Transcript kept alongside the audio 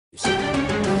Today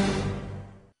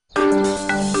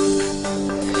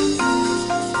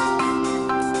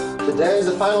is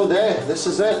the final day. This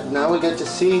is it. Now we get to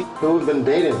see who we've been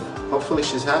dating. Hopefully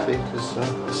she's happy, because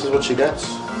this is what she gets.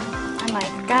 Oh my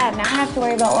God, now I have to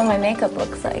worry about what my makeup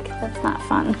looks like. That's not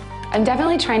fun. I'm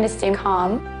definitely trying to stay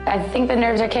calm. I think the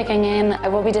nerves are kicking in. I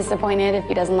will be disappointed if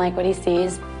he doesn't like what he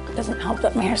sees. It doesn't help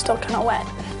that my hair's still kind of wet.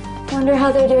 Wonder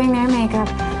how they're doing their makeup.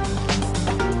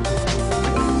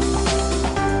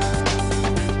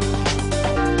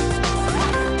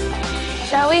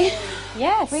 Shall we?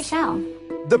 Yes, we shall.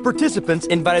 The participants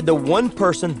invited the one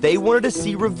person they wanted to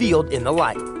see revealed in the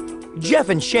light. Jeff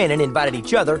and Shannon invited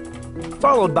each other,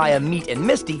 followed by Amit and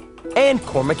Misty, and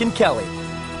Cormac and Kelly.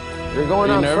 You're going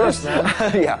on first, man.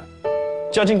 Yeah.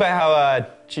 Judging by how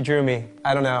she drew me,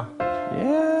 I don't know.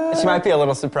 Yeah. She might be a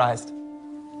little surprised.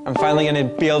 I'm finally going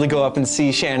to be able to go up and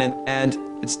see Shannon, and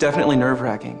it's definitely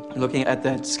nerve-wracking. Looking at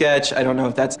that sketch, I don't know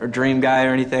if that's her dream guy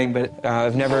or anything, but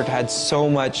I've never had so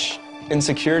much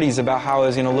insecurities about how I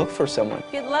was going to look for someone.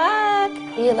 Good luck.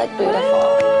 You look beautiful.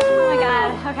 Oh my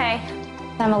God, okay.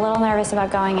 I'm a little nervous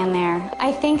about going in there.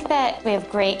 I think that we have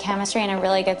great chemistry and a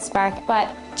really good spark,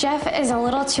 but Jeff is a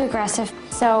little too aggressive,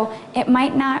 so it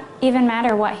might not even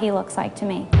matter what he looks like to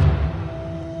me.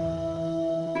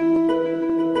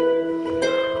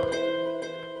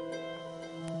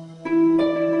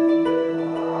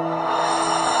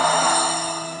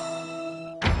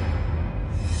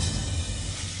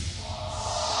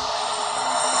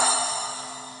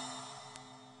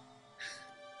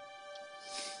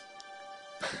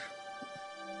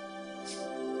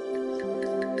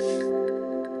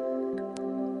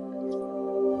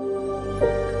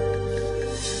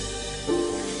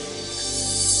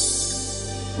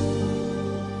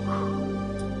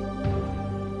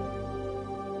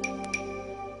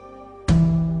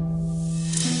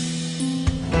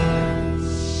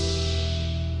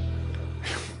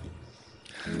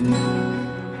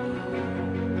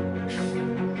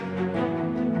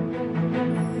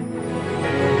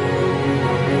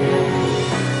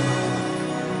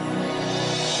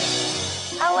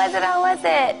 How was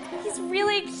it? He's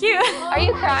really cute. Are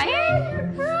you crying?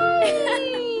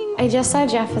 I just saw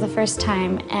Jeff for the first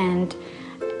time, and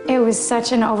it was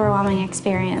such an overwhelming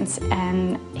experience,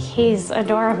 and he's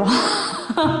adorable.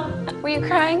 Were you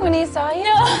crying when he saw you?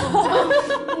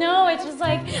 No. No, it's just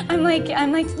like, I'm like,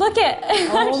 look it.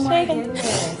 Oh my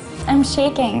goodness. I'm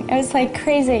shaking. It was like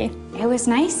crazy. It was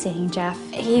nice seeing Jeff.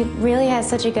 He really has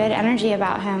such a good energy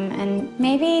about him, and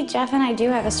maybe Jeff and I do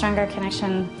have a stronger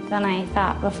connection than I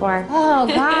thought before. Oh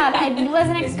God, I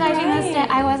wasn't expecting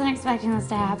this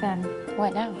to happen.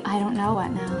 What now? I don't know what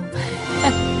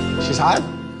now. She's hot?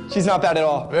 She's not bad at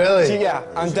all. Really? Yeah,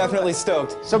 I'm definitely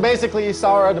stoked. So basically, you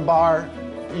saw her at the bar,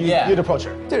 you'd approach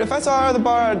her. Dude, if I saw her at the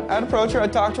bar, I'd approach her,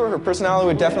 I'd talk to her. Her personality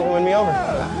would definitely win me over.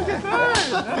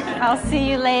 I'll see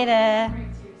you later.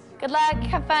 Good luck.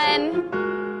 Have fun.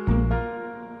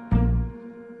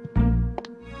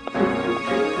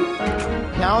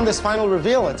 Now in this final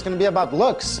reveal, it's going to be about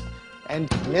looks. And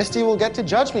Misty will get to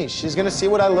judge me. She's going to see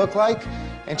what I look like,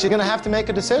 and she's going to have to make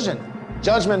a decision.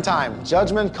 Judgment time.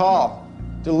 Judgment call.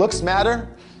 Do looks matter?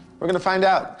 We're going to find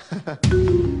out.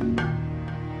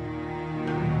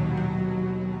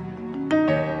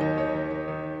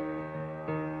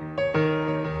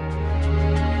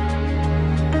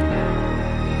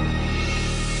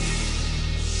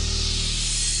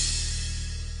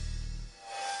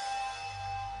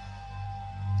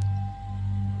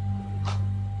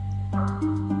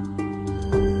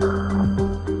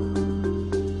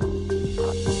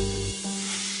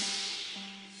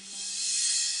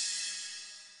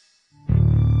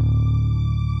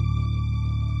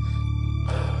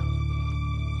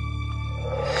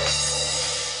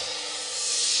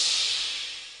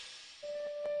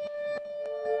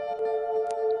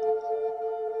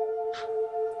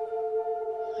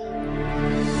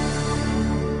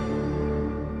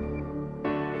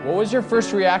 What was your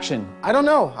first reaction? I don't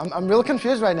know. I'm real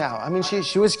confused right now. I mean,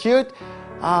 she was cute.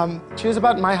 She was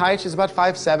about my height. She's about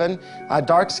 5'7",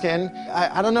 dark skin.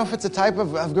 I don't know if it's the type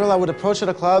of girl I would approach at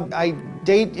a club. I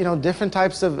date, different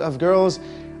types of girls,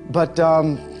 but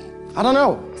I don't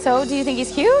know. So, do you think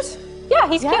he's cute? Yeah,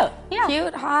 he's cute. Yeah.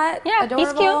 Cute, hot, Yeah, adorable,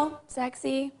 he's cute.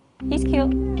 sexy. He's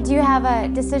cute. Do you have a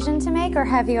decision to make, or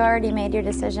have you already made your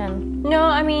decision? No,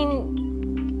 I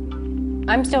mean,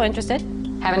 I'm still interested.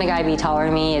 Having a guy be taller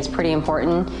than me is pretty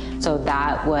important, so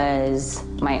that was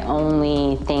my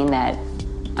only thing that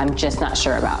I'm just not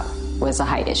sure about, was the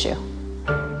height issue.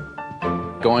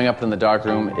 Going up in the dark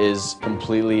room is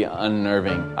completely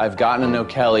unnerving. I've gotten to know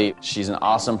Kelly. She's an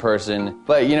awesome person.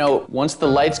 But, you know, once the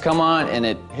lights come on and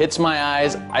it hits my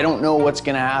eyes, I don't know what's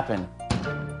gonna happen.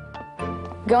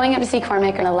 Going up to see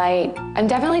Cormac in the light, I'm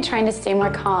definitely trying to stay more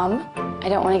calm. I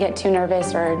don't want to get too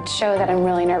nervous or show that I'm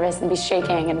really nervous and be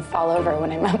shaking and fall over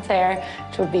when I'm up there,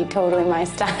 which would be totally my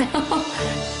style.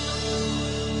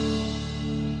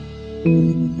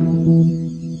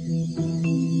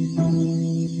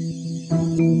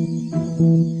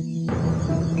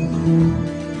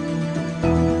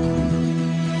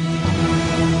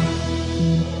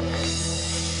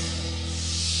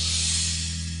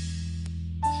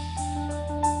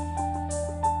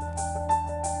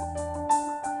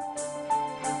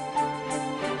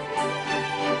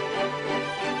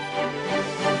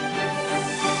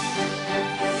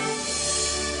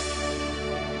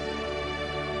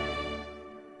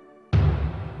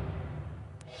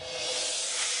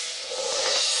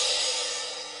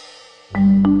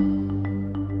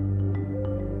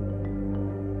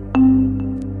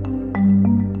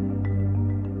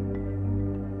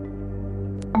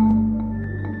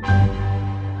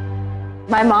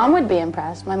 My mom would be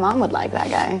impressed. My mom would like that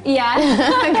guy. Yeah.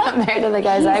 I got married to the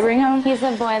guys I bring home. He's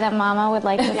a boy that Mama would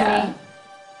like to see.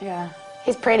 Yeah.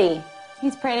 He's pretty.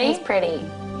 He's pretty? He's pretty.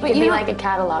 But He'd you be don't- like a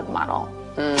catalog model.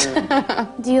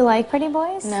 Do you like pretty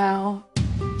boys? No.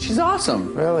 She's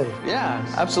awesome. Really? Yeah,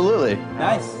 absolutely.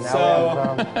 Nice.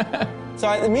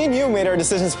 So me and you made our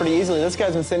decisions pretty easily. This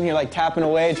guy's been sitting here like tapping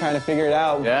away, trying to figure it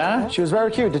out. Yeah? She was very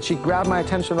cute. Did she grab my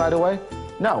attention right away?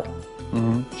 No.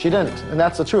 She didn't, and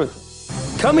that's the truth.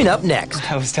 Coming up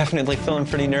next, I was definitely feeling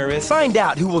pretty nervous. find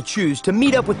out who will choose to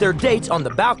meet up with their dates on the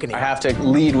balcony I have to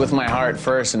lead with my heart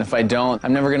first, and if I don't,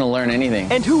 I'm never gonna learn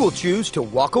anything. and who will choose to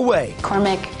walk away.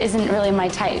 Cormac isn't really my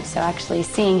type, so actually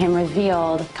seeing him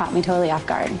revealed caught me totally off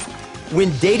guard.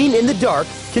 When Dating in the Dark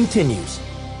continues.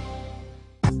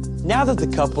 Now that the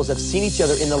couples have seen each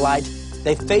other in the light,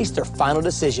 they face their final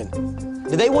decision.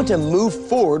 Do they want to move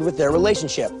forward with their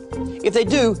relationship? If they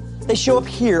do, they show up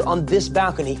here on this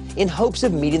balcony in hopes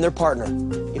of meeting their partner.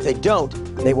 If they don't,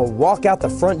 they will walk out the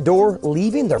front door,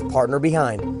 leaving their partner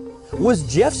behind. Was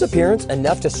Jeff's appearance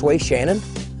enough to sway Shannon?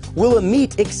 Will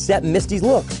Amit accept Misty's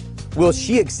looks? Will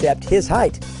she accept his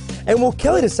height? And will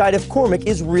Kelly decide if Cormac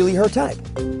is really her type?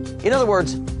 In other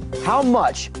words, how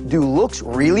much do looks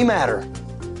really matter?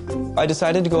 I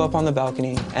decided to go up on the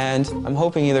balcony, and I'm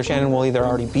hoping either Shannon will either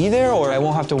already be there or I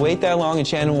won't have to wait that long and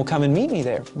Shannon will come and meet me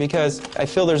there because I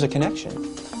feel there's a connection.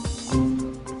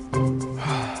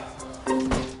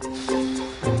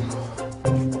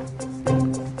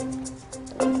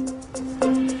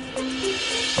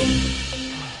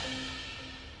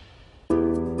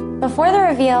 Before the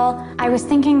reveal, I was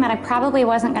thinking that I probably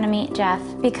wasn't going to meet Jeff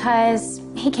because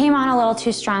he came on a little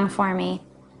too strong for me.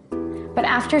 But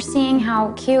after seeing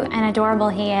how cute and adorable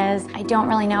he is, I don't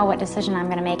really know what decision I'm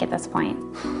going to make at this point.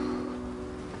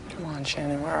 Come on,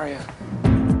 Shannon, where are you?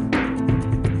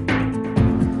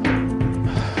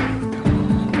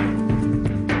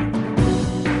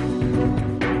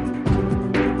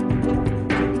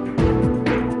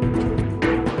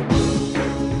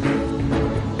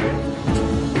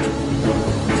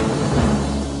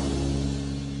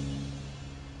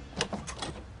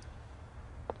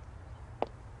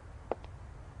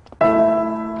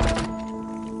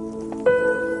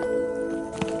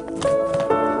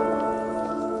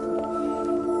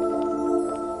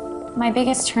 My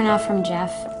biggest turnoff from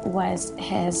Jeff was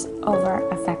his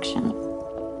over-affection.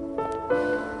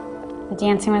 The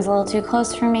dancing was a little too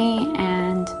close for me,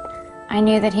 and I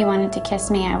knew that he wanted to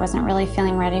kiss me. I wasn't really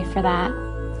feeling ready for that.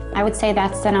 I would say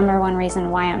that's the #1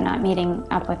 reason why I'm not meeting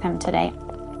up with him today.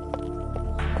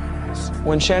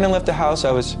 When Shannon left the house,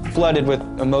 I was flooded with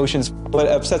emotions. What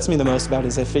upsets me the most about it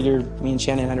is I figured me and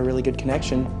Shannon had a really good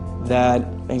connection, that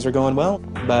things were going well.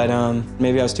 But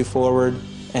maybe I was too forward,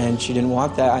 and she didn't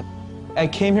want that. I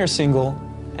came here single,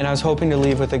 and I was hoping to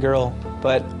leave with a girl,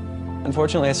 but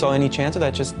unfortunately I saw any chance of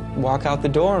that just walk out the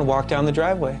door and walk down the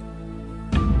driveway.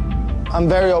 I'm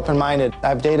very open-minded.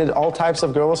 I've dated all types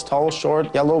of girls, tall,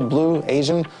 short, yellow, blue,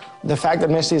 Asian. The fact that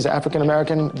Misty is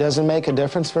African-American doesn't make a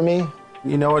difference for me.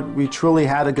 You know what, we truly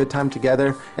had a good time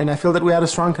together, and I feel that we had a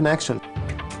strong connection.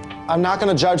 I'm not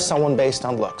gonna judge someone based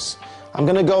on looks. I'm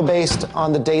gonna go based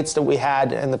on the dates that we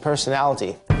had and the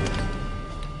personality.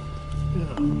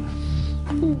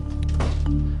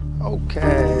 Okay.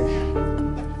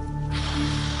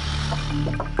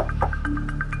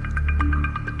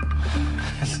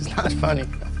 This is not funny.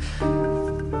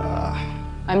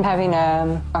 I'm having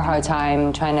a hard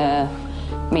time trying to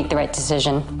make the right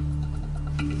decision.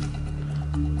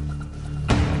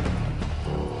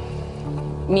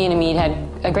 Me and Amit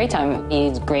had a great time.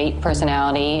 He's great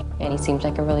personality, and he seems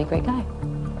like a really great guy.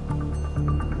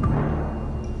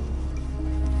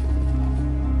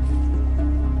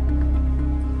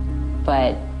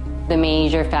 But the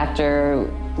major factor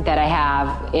that I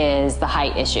have is the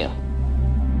height issue.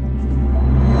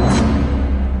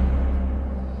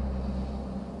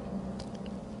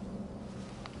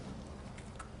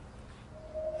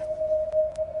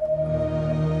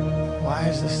 Why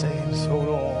is this taking so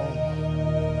long?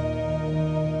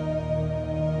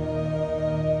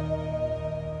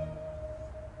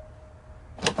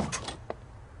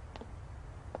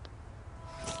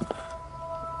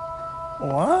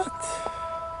 What?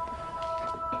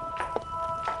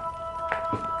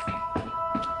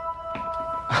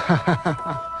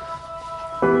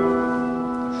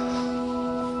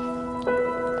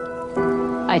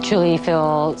 I truly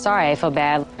feel sorry. I feel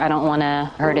bad. I don't want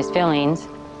to hurt his feelings,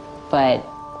 but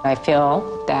I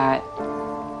feel that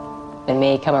it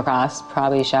may come across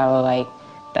probably shallow, like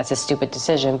that's a stupid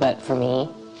decision, but for me,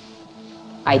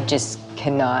 I just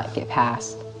cannot get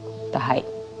past the height.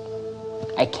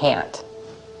 I can't.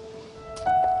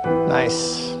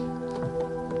 Nice.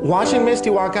 Watching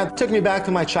Misty walk out took me back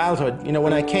to my childhood. You know,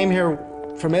 when I came here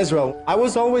from Israel, I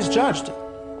was always judged.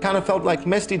 Kind of felt like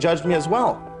Misty judged me as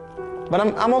well. But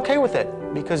I'm okay with it,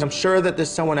 because I'm sure that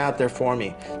there's someone out there for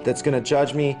me that's gonna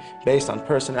judge me based on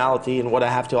personality and what I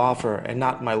have to offer, and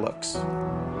not my looks.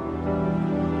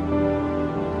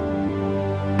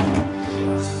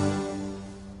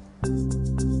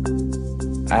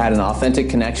 I had an authentic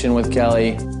connection with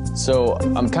Kelly. So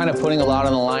I'm kind of putting a lot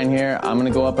on the line here. I'm gonna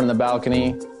go up on the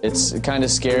balcony. It's kind of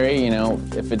scary, you know,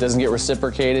 if it doesn't get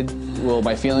reciprocated, will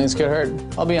my feelings get hurt?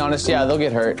 I'll be honest, yeah, they'll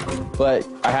get hurt. But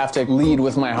I have to lead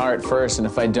with my heart first, and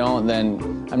if I don't,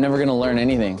 then I'm never gonna learn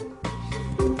anything.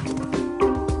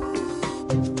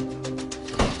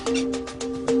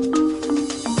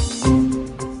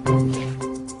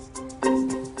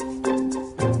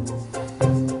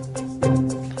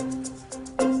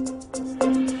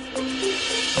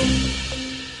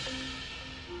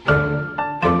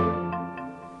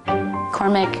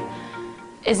 Cormac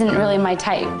isn't really my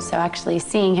type, so actually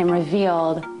seeing him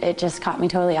revealed, it just caught me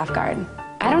totally off guard.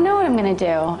 I don't know what I'm gonna do.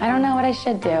 I don't know what I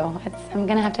should do. I'm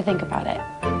gonna have to think about it.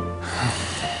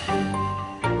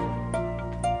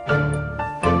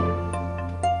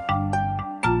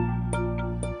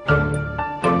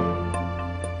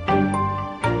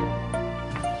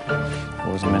 It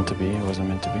wasn't meant to be, it wasn't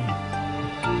meant to be.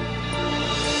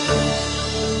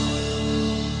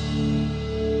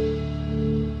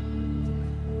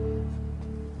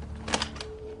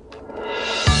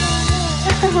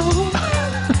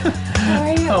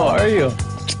 How are you?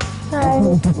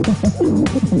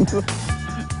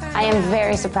 I am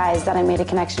very surprised that I made a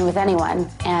connection with anyone,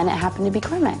 and it happened to be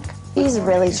Cormac. He's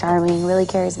really charming, really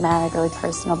charismatic, really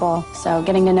personable. So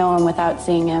getting to know him without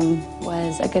seeing him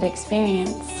was a good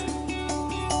experience.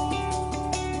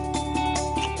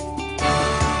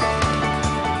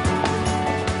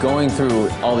 Going through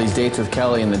all these dates with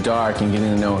Kelly in the dark and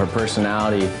getting to know her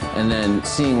personality and then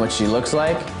seeing what she looks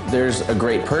like, there's a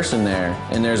great person there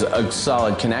and there's a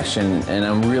solid connection, and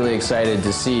I'm really excited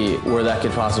to see where that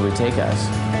could possibly take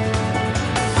us.